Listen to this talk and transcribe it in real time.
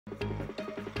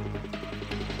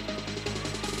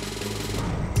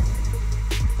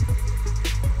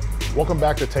Welcome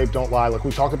back to Tape Don't Lie. Like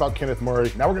we talked about Kenneth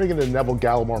Murray. Now we're going to get into Neville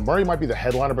Gallimore. Murray might be the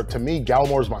headliner, but to me,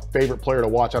 Gallimore is my favorite player to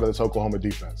watch out of this Oklahoma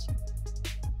defense.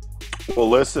 Well,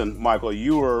 listen, Michael,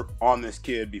 you were on this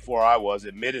kid before I was,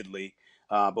 admittedly.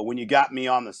 But when you got me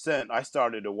on the scent, I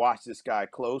started to watch this guy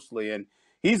closely. And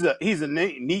he's a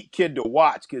neat kid to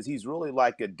watch because he's really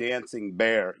like a dancing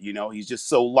bear. You know, he's just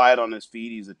so light on his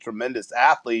feet. He's a tremendous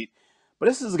athlete. But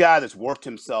this is a guy that's worked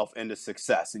himself into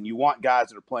success. And you want guys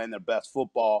that are playing their best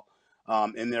football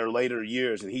in their later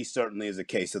years. And he certainly is a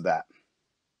case of that.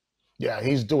 Yeah,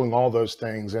 he's doing all those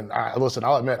things. And listen,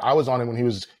 I'll admit, I was on him when he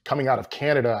was coming out of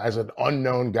Canada as an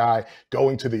unknown guy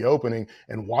going to the opening,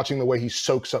 and watching the way he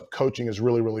soaks up coaching is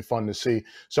really, really fun to see.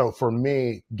 So for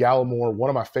me, Gallimore, one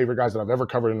of my favorite guys that I've ever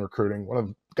covered in recruiting, one of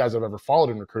the guys I've ever followed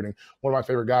in recruiting, one of my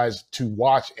favorite guys to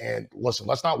watch. And listen,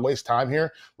 let's not waste time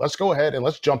here. Let's go ahead and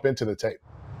let's jump into the tape.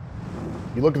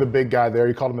 You look at the big guy there.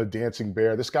 You called him a dancing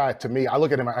bear. This guy, to me, I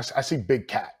look at him, I see big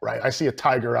cat, right? I see a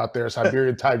tiger out there, a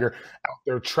Siberian tiger out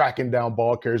there tracking down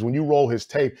ball carriers. When you roll his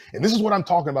tape, and this is what I'm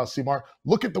talking about, C-Mark,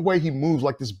 look at the way he moves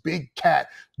like this big cat,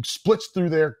 splits through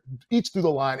there, eats through the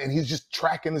line, and he's just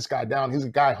tracking this guy down. He's a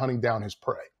guy hunting down his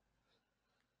prey.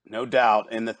 No doubt.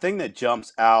 And the thing that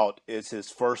jumps out is his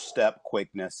first step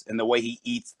quickness and the way he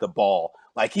eats the ball.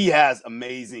 Like, he has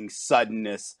amazing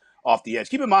suddenness off the edge.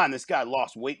 Keep in mind, this guy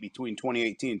lost weight between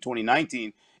 2018 and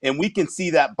 2019, and we can see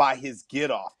that by his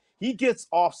get off. He gets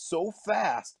off so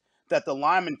fast that the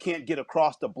lineman can't get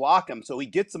across to block him, so he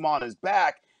gets him on his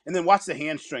back, and then watch the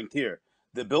hand strength here.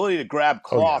 The ability to grab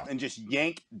cloth and just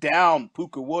yank down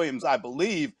Puka Williams, I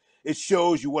believe, it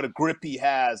shows you what a grip he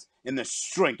has and the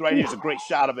strength. Right here's a great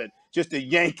shot of it, just to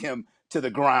yank him to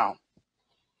the ground.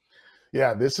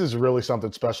 Yeah, this is really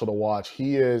something special to watch.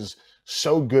 He is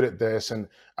so good at this. And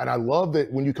I love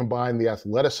that when you combine the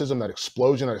athleticism, that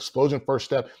explosion first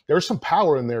step, there's some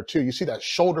power in there too. You see that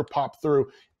shoulder pop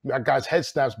through. That guy's head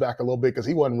snaps back a little bit because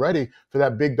he wasn't ready for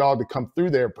that big dog to come through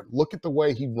there. But look at the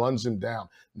way he runs him down.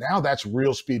 Now that's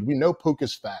real speed. We know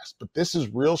Puka's fast, but this is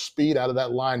real speed out of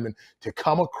that lineman to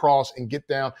come across and get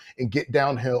down and get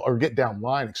downhill, or get down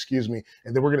line, excuse me.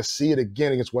 And then we're going to see it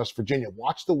again against West Virginia.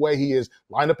 Watch the way he is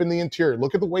lined up in the interior.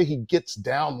 Look at the way he gets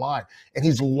down line, and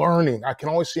he's learning. I can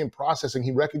always see him processing.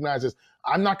 He recognizes,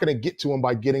 I'm not going to get to him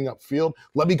by getting upfield.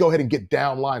 Let me go ahead and get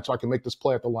down line so I can make this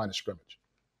play at the line of scrimmage.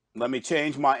 Let me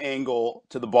change my angle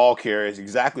to the ball carrier is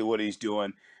exactly what he's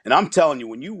doing. And I'm telling you,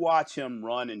 when you watch him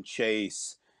run and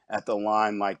chase at the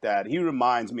line like that, he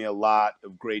reminds me a lot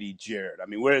of Grady Jarrett. I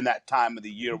mean, we're in that time of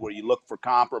the year where you look for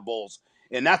comparables,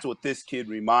 and that's what this kid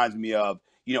reminds me of.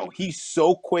 You know, he's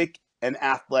so quick and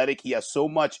athletic. He has so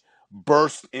much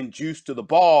burst and juice to the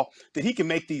ball that he can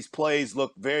make these plays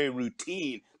look very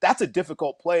routine. That's a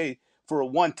difficult play for a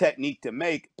one technique to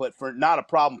make, but for not a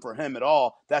problem for him at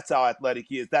all. That's how athletic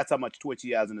he is. That's how much twitch he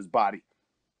has in his body.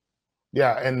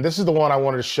 Yeah, and this is the one I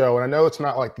wanted to show. And I know it's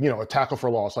not like, a tackle for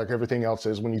loss like everything else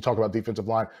is when you talk about defensive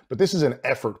line, but this is an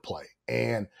effort play.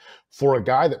 And for a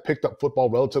guy that picked up football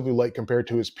relatively late compared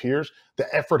to his peers, the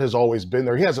effort has always been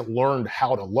there. He hasn't learned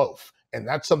how to loaf. And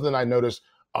that's something I noticed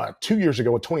 2 years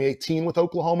ago in 2018 with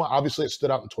Oklahoma. Obviously, it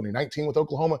stood out in 2019 with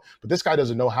Oklahoma, but this guy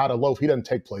doesn't know how to loaf. He doesn't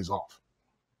take plays off.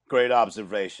 Great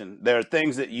observation. There are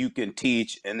things that you can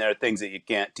teach, and there are things that you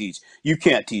can't teach. You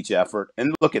can't teach effort.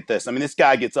 And look at this. I mean, this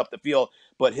guy gets up the field,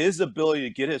 but his ability to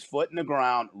get his foot in the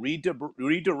ground,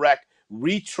 redirect,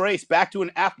 retrace back to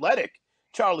an athletic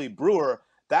Charlie Brewer,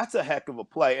 that's a heck of a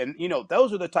play. And,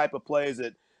 those are the type of plays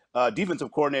that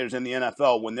defensive coordinators in the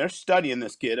NFL, when they're studying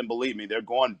this kid, and believe me, they're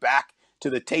going back to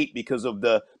the tape because of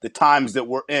the times that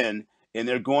we're in, and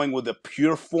they're going with a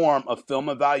pure form of film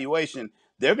evaluation.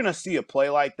 They're going to see a play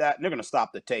like that, and they're going to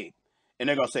stop the tape. And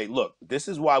they're going to say, look, this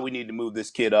is why we need to move this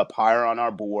kid up higher on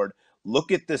our board.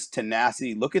 Look at this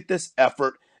tenacity. Look at this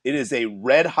effort. It is a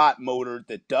red-hot motor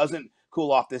that doesn't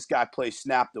cool off. This guy plays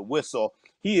snap the whistle.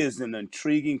 He is an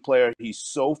intriguing player. He's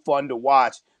so fun to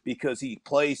watch because he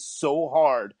plays so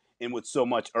hard and with so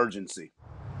much urgency.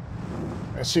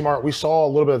 And C-Mark, we saw a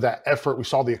little bit of that effort. We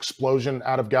saw the explosion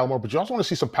out of Gallimore, but you also want to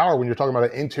see some power when you're talking about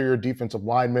an interior defensive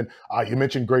lineman. You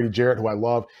mentioned Grady Jarrett, who I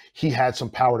love. He had some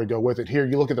power to go with it. Here,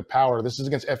 you look at the power. This is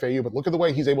against FAU, but look at the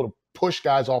way he's able to push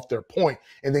guys off their point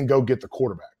and then go get the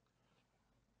quarterback.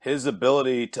 His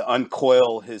ability to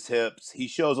uncoil his hips, he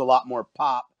shows a lot more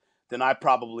pop than I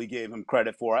probably gave him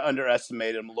credit for. I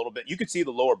underestimated him a little bit. You could see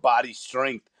the lower body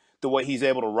strength, the way he's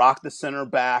able to rock the center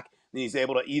back, and he's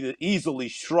able to either easily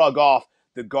shrug off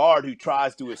the guard who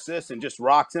tries to assist and just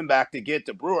rocks him back to get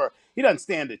to Brewer. He doesn't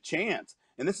stand a chance.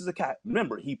 And this is a guy,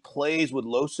 remember, he plays with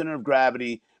low center of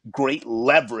gravity, great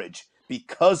leverage.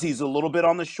 Because he's a little bit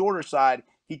on the shorter side,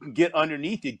 he can get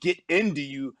underneath you, get into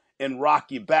you, and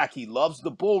rock you back. He loves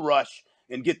the bull rush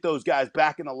and get those guys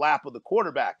back in the lap of the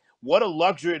quarterback. What a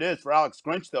luxury it is for Alex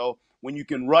Grinch, though, when you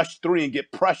can rush 3 and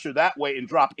get pressure that way and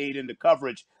drop 8 into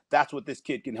coverage. That's what this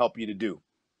kid can help you to do.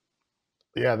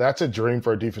 Yeah, that's a dream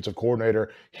for a defensive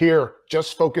coordinator. Here,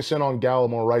 just focus in on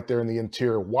Gallimore right there in the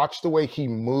interior. Watch the way he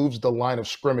moves the line of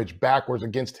scrimmage backwards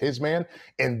against his man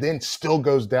and then still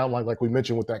goes down like we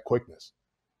mentioned with that quickness.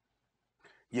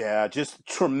 Yeah, just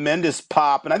tremendous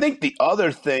pop. And I think the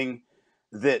other thing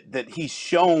that he's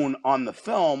shown on the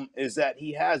film is that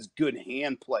he has good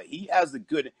hand play. He has a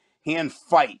good hand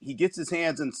fight. He gets his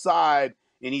hands inside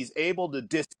and he's able to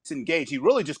disengage. He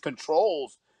really just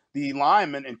controls the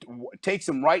lineman and takes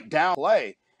him right down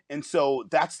play. And so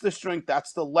that's the strength,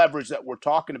 that's the leverage that we're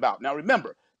talking about. Now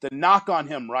remember, the knock on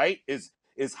him, right, is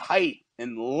height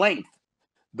and length.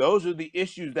 Those are the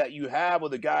issues that you have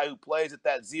with a guy who plays at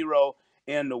that 0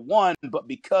 and the 1, but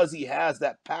because he has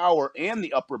that power and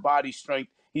the upper body strength,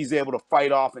 he's able to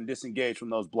fight off and disengage from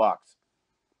those blocks.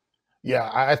 Yeah,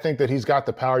 I think that he's got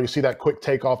the power. You see that quick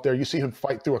takeoff there. You see him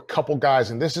fight through a couple guys,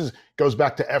 and this goes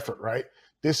back to effort, right?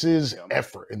 This is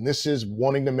effort, and this is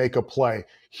wanting to make a play.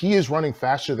 He is running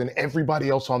faster than everybody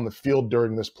else on the field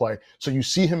during this play. So you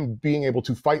see him being able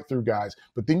to fight through guys,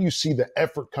 but then you see the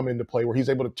effort come into play where he's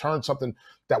able to turn something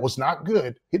that was not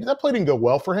good. That play didn't go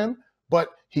well for him, but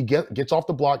he gets off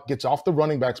the block, gets off the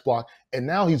running back's block, and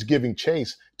now he's giving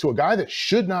chase to a guy that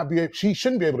shouldn't be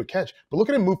able to catch. But look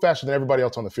at him move faster than everybody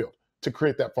else on the field to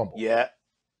create that fumble.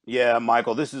 Yeah,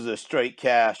 Michael, this is a straight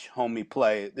cash homie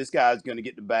play. This guy's going to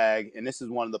get the bag, and this is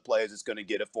one of the plays that's going to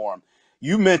get it for him.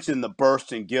 You mentioned the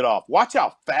burst and get off. Watch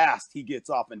how fast he gets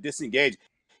off and disengage.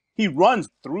 He runs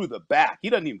through the back. He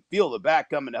doesn't even feel the back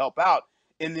coming to help out.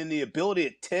 And then the ability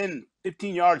at 10,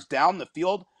 15 yards down the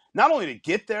field, not only to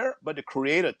get there, but to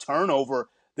create a turnover.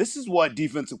 This is what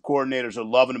defensive coordinators are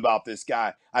loving about this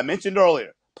guy. I mentioned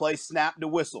earlier, play snap to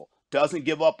whistle. Doesn't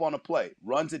give up on a play,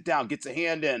 runs it down, gets a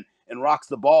hand in, and rocks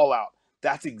the ball out.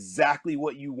 That's exactly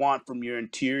what you want from your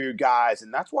interior guys.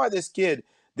 And that's why this kid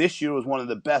this year was one of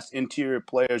the best interior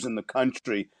players in the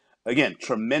country. Again,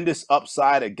 tremendous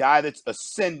upside, a guy that's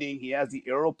ascending. He has the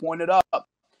arrow pointed up,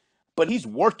 but he's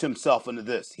worked himself into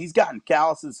this. He's gotten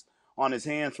calluses on his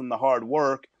hands from the hard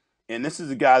work. And this is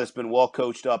a guy that's been well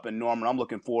coached up in Norman. I'm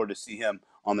looking forward to see him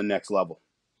on the next level.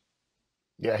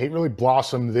 Yeah, he really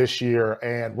blossomed this year,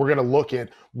 and we're going to look at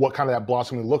what kind of that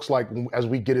blossoming looks like as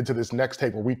we get into this next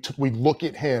tape, where we look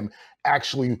at him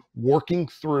actually working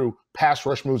through pass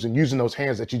rush moves and using those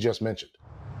hands that you just mentioned.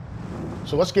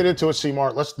 So let's get into it,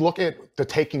 C-Mart. Let's look at the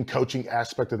taking coaching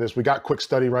aspect of this. We got quick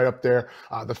study right up there.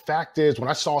 The fact is, when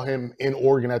I saw him in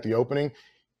Oregon at the opening,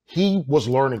 he was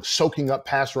learning, soaking up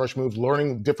pass rush moves,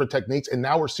 learning different techniques, and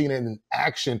now we're seeing it in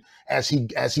action as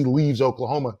he leaves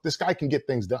Oklahoma. This guy can get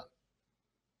things done.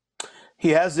 He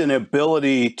has an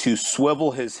ability to swivel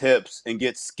his hips and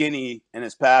get skinny in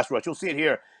his pass rush. You'll see it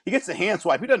here. He gets a hand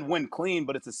swipe. He doesn't win clean,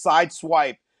 but it's a side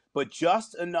swipe, but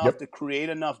just enough to create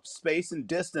enough space and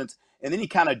distance. And then he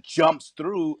kind of jumps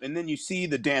through, and then you see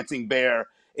the dancing bear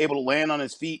able to land on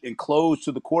his feet and close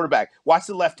to the quarterback. Watch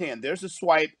the left hand. There's a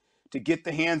swipe to get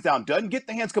the hands down. Doesn't get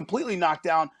the hands completely knocked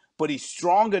down, but he's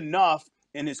strong enough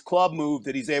in his club move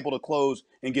that he's able to close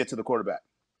and get to the quarterback.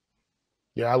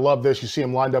 Yeah, I love this. You see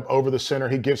him lined up over the center.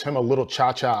 He gives him a little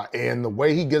cha-cha, and the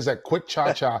way he gives that quick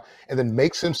cha-cha and then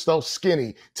makes himself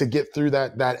skinny to get through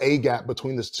that A gap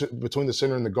between the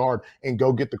center and the guard and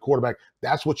go get the quarterback.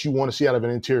 That's what you want to see out of an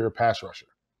interior pass rusher.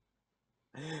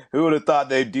 Who would have thought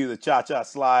they'd do the cha-cha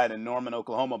slide in Norman,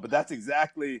 Oklahoma? But that's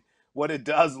exactly what it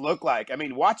does look like. I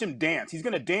mean, watch him dance. He's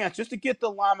going to dance just to get the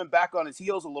lineman back on his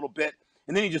heels a little bit,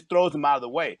 and then he just throws him out of the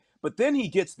way. But then he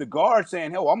gets the guard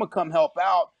saying, hey, well, I'm going to come help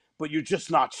out, but you're just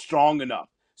not strong enough.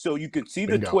 So you can see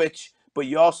the twitch, but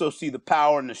you also see the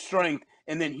power and the strength,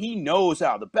 and then he knows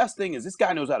how. The best thing is this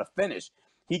guy knows how to finish.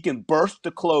 He can burst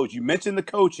to close. You mentioned the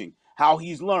coaching, how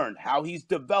he's learned, how he's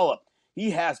developed.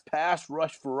 He has pass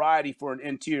rush variety for an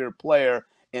interior player,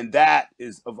 and that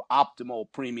is of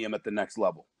optimal premium at the next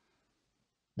level.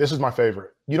 This is my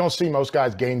favorite. You don't see most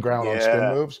guys gain ground on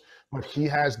spin moves, but he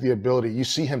has the ability. You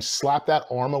see him slap that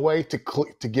arm away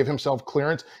to give himself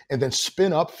clearance and then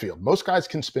spin upfield. Most guys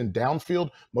can spin downfield.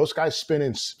 Most guys spin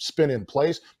in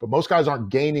place, but most guys aren't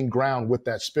gaining ground with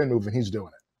that spin move, and he's doing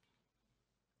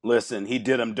it. Listen, he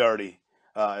did him dirty,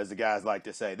 as the guys like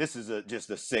to say. This is just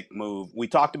a sick move. We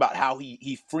talked about how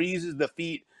he freezes the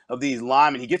feet of these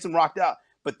linemen. He gets them rocked out,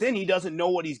 but then he doesn't know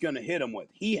what he's going to hit them with.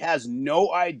 He has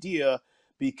no idea,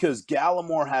 because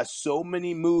Gallimore has so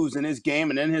many moves in his game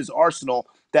and in his arsenal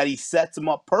that he sets him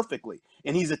up perfectly.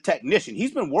 And he's a technician.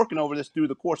 He's been working over this through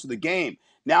the course of the game.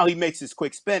 Now he makes his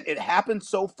quick spin. It happens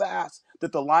so fast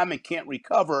that the lineman can't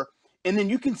recover. And then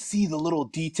you can see the little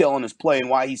detail in his play and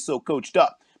why he's so coached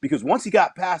up. Because once he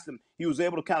got past him, he was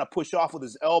able to kind of push off with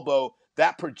his elbow.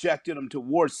 That projected him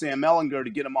towards Sam Ehlinger to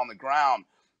get him on the ground.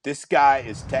 This guy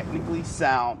is technically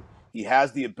sound. He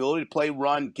has the ability to play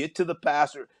run, get to the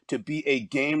passer, to be a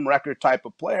game record type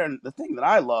of player. And the thing that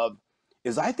I love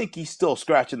is I think he's still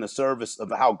scratching the surface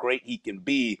of how great he can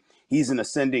be. He's an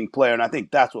ascending player, and I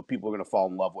think that's what people are going to fall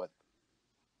in love with.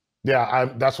 Yeah,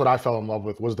 that's what I fell in love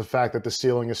with, was the fact that the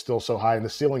ceiling is still so high. And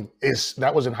the ceiling is,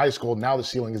 that was in high school. Now the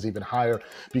ceiling is even higher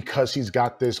because he's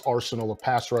got this arsenal of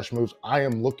pass rush moves. I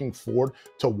am looking forward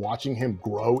to watching him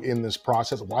grow in this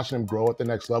process, watching him grow at the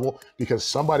next level, because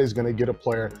somebody's going to get a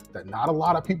player that not a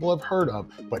lot of people have heard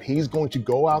of, but he's going to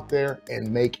go out there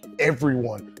and make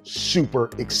everyone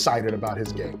super excited about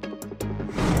his game.